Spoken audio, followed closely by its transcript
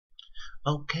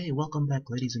Okay, welcome back,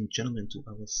 ladies and gentlemen, to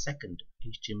our second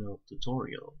HTML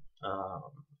tutorial.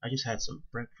 I just had some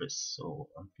breakfast, so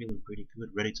I'm feeling pretty good,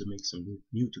 ready to make some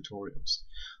new tutorials.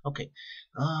 Okay,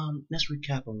 let's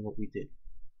recap on what we did.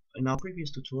 In our previous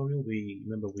tutorial, we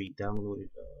downloaded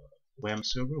a WAMP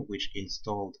server, which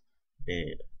installed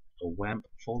a WAMP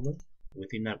folder.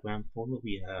 Within that WAMP folder,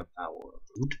 we have our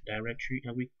root directory,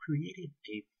 and we created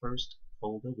a first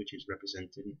folder, which is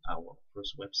representing our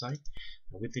first website.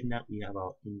 And within that, we have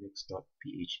our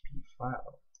index.php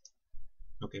file.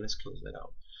 Okay, let's close that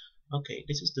out. Okay,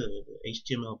 this is the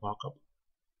HTML markup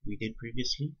we did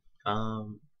previously.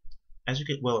 As you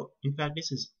can, well, in fact,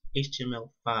 this is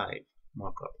HTML5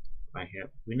 markup right here.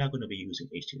 We're not going to be using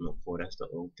HTML4. That's the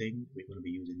old thing. We're going to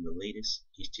be using the latest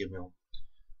HTML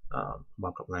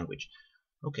markup language.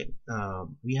 Okay,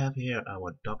 we have here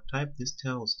our doctype. This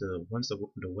tells once the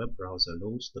web browser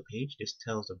loads the page, this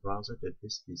tells the browser that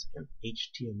this is an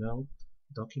HTML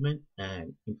document,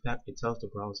 and in fact it tells the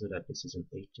browser that this is an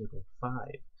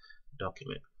HTML5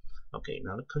 document. Okay,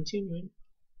 now continuing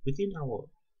within our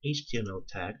HTML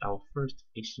tag, our first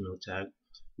HTML tag,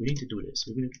 we need to do this.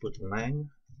 We need to put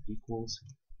lang equals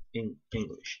in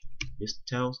English. This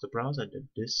tells the browser that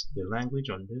the language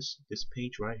on this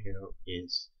page right here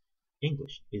is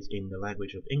English, is in the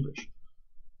language of English.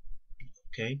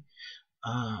 Okay.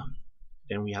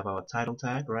 Then we have our title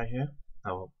tag right here,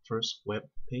 our first web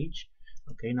page.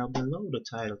 Okay, now below the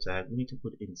title tag, we need to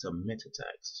put in some meta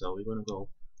tags. So we're going to go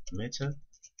meta,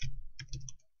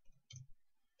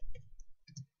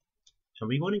 and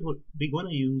we're going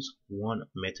to use one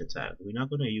meta tag. We're not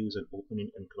going to use an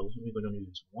opening and closing. We're going to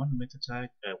use one meta tag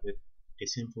with a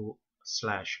simple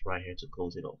slash right here to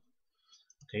close it off.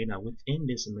 Okay, now within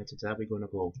this meta tag, we're going to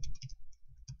go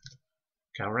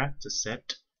character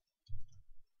set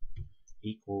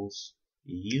equals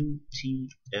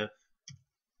UTF-8.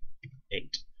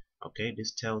 Okay,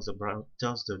 this tells the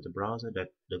browser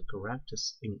that the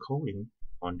characters encoding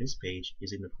on this page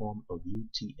is in the form of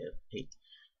UTF-8.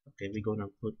 Okay, we're gonna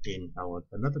put in our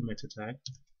another meta tag,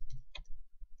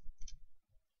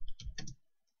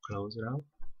 close it out.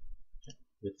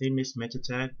 Within this meta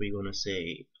tag, we're gonna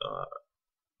say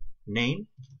name,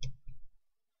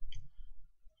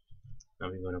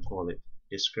 and we're gonna call it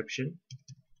description.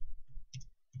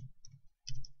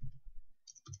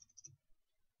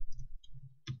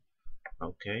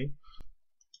 Okay,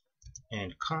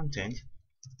 and content,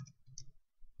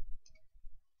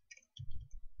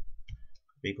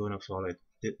 we're gonna call it.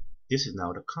 This is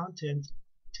now the content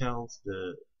tells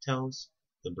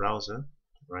the browser,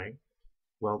 right?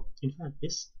 Well, in fact,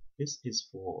 this is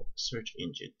for search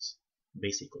engines,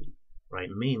 basically, right?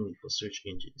 Mainly for search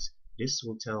engines. This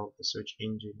will tell the search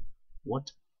engine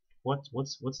what's what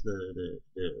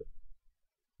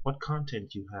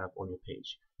content you have on your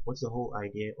page. What's the whole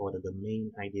idea or the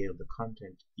main idea of the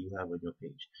content you have on your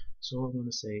page? So I'm going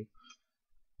to say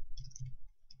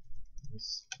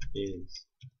this is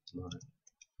my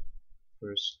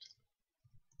first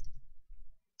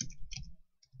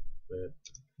web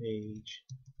page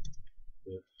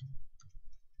with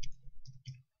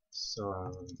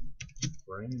some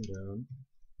random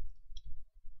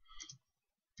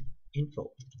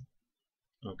info.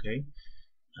 Okay,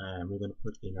 and we're going to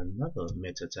put in another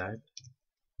meta tag,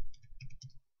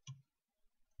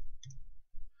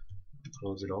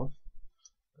 close it off.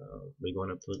 We're going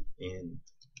to put in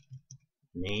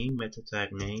name, meta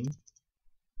tag name.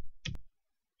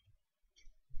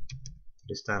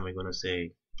 This time we're going to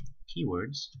say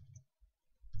keywords.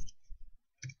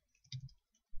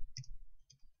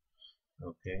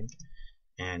 Okay,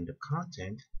 and the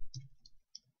content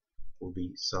will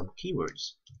be some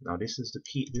keywords. Now this is the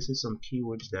key. This is some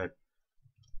keywords that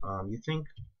you think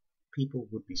people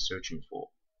would be searching for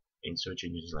in search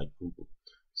engines like Google.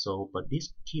 So, but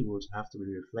these keywords have to be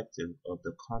reflective of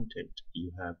the content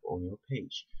you have on your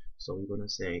page. So we're gonna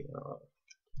say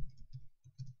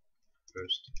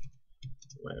first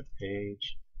web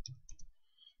page,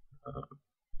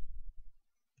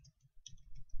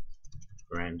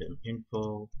 random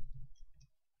info,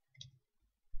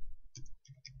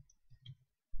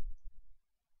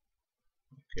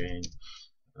 okay,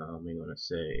 we're gonna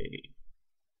say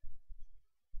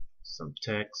some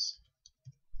text.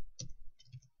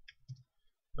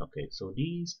 Okay, so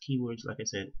these keywords, like I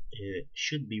said, it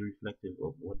should be reflective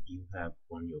of what you have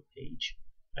on your page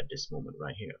at this moment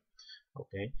right here.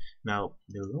 Okay, now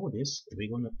below this, we're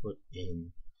gonna put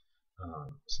in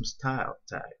some style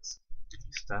tags.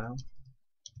 Style.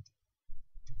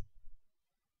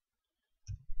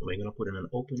 We're gonna put in an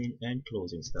opening and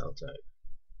closing style tag.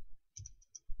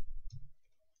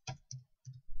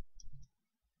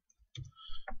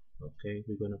 Okay,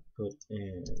 we're gonna put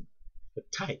in the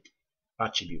type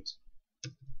attribute.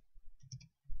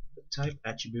 The type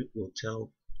attribute will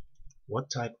tell what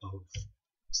type of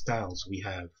styles we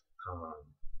have, um,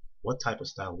 what type of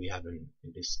style we have in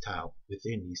this style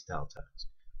within these style tags.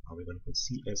 We're going to put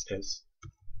CSS,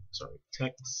 sorry,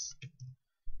 text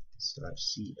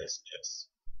slash CSS.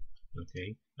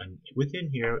 Okay, and within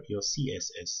here your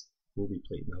CSS will be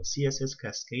played. Now CSS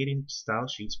cascading style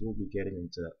sheets, we'll be getting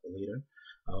into that later,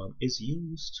 is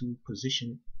used to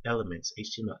position elements,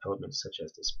 HTML elements such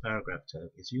as this paragraph tag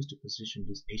is used to position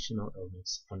these HTML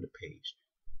elements on the page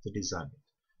to design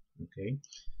it. Okay,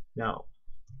 now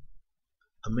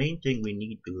a main thing we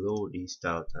need below these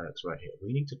style tags right here,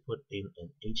 we need to put in an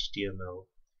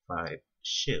HTML5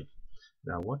 shiv.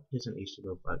 Now what is an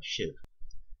HTML5 shiv?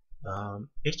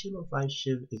 HTML5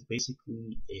 shiv is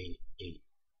basically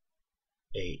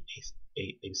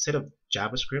a set of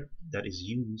JavaScript that is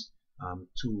used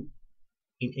to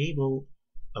enable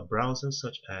a browser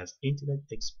such as Internet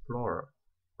Explorer,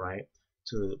 right,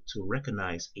 to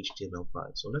recognize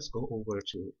HTML5. So let's go over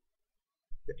to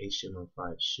the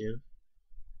HTML5 shiv,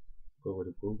 go over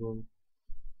to Google.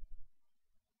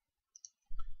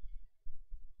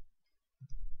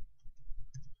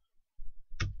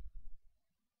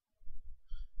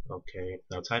 Okay,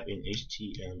 now type in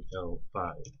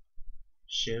HTML5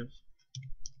 shiv.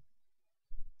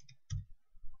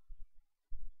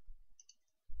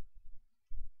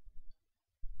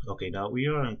 Okay, now we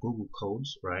are on Google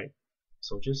Codes, right?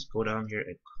 So just go down here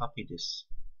and copy this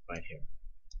right here.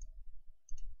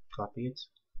 Copy it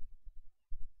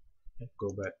and go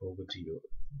back over to your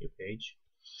page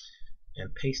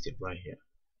and paste it right here.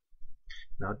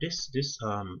 Now this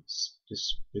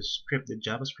script, the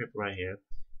JavaScript right here,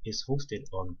 is hosted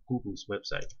on Google's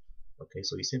website. Okay,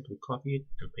 so you simply copy it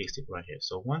and paste it right here.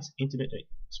 So once Internet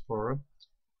Explorer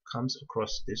comes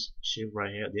across this shiv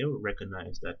right here, they will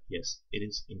recognize that yes, it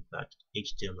is in fact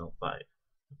HTML5.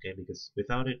 Okay, because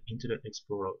without it, Internet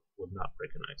Explorer would not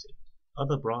recognize it.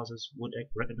 Other browsers would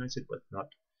recognize it, but not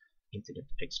Internet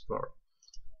Explorer.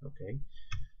 Okay,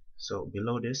 so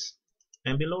below this,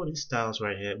 and below these styles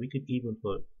right here, we could even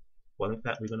put, well, in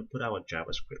fact, we're going to put our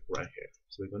JavaScript right here.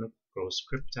 So we're going to go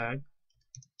script tag,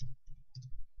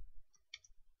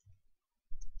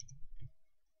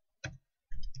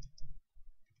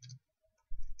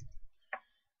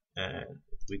 and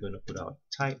we're going to put our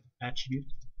type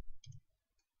attribute,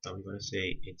 and we're going to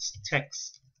say it's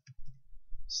text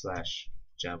slash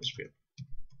JavaScript.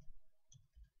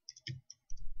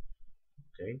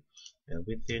 Okay, and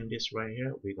within this right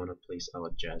here, we're going to place our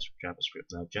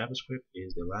JavaScript. Now JavaScript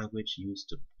is the language used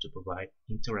to provide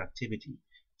interactivity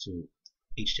to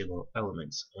HTML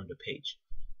elements on the page.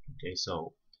 Okay,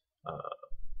 so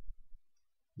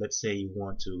let's say you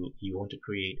want to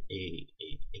create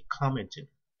a commenting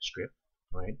script,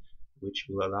 right, which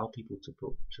will allow people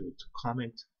to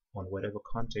comment on whatever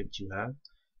content you have.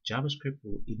 JavaScript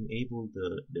will enable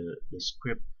the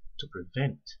script to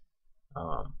prevent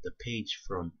the page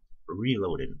from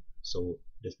reloading. So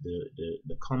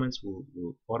the comments will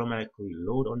automatically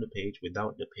load on the page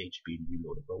without the page being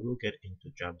reloaded. But we'll get into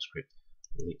JavaScript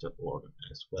later on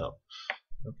as well.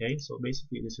 Okay, so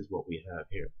basically this is what we have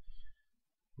here.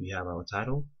 We have our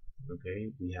title.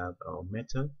 Okay, we have our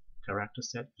meta character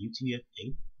set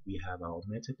UTF-8. We have our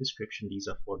meta description. These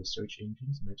are for the search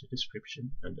engines, meta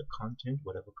description, and the content,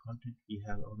 whatever content we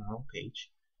have on our page.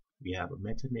 We have a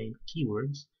meta name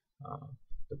keywords.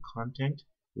 The content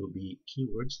will be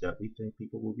keywords that we think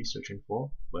people will be searching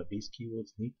for, but these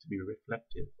keywords need to be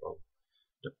reflective of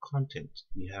the content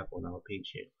we have on our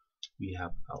page here. We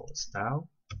have our style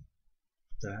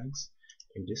tags.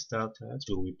 In this style tags,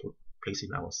 we will be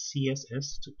placing our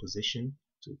CSS to position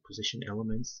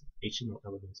elements, HTML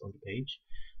elements on the page.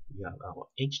 We have our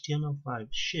HTML5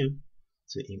 shiv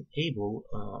to enable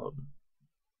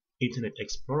Internet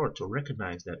Explorer to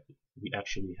recognize that we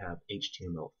actually have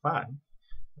HTML5.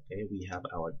 Okay, we have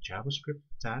our JavaScript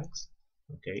tags.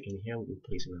 Okay, in here we'll be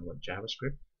placing our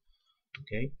JavaScript.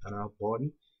 Okay, and our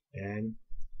body and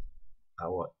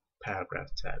our paragraph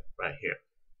tag right here.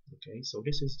 Okay, so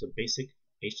this is the basic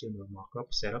HTML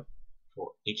markup setup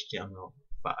for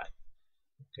HTML5.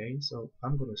 Okay, so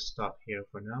I'm going to stop here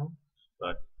for now,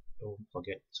 but don't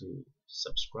forget to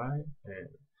subscribe, and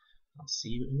I'll see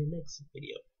you in the next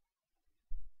video.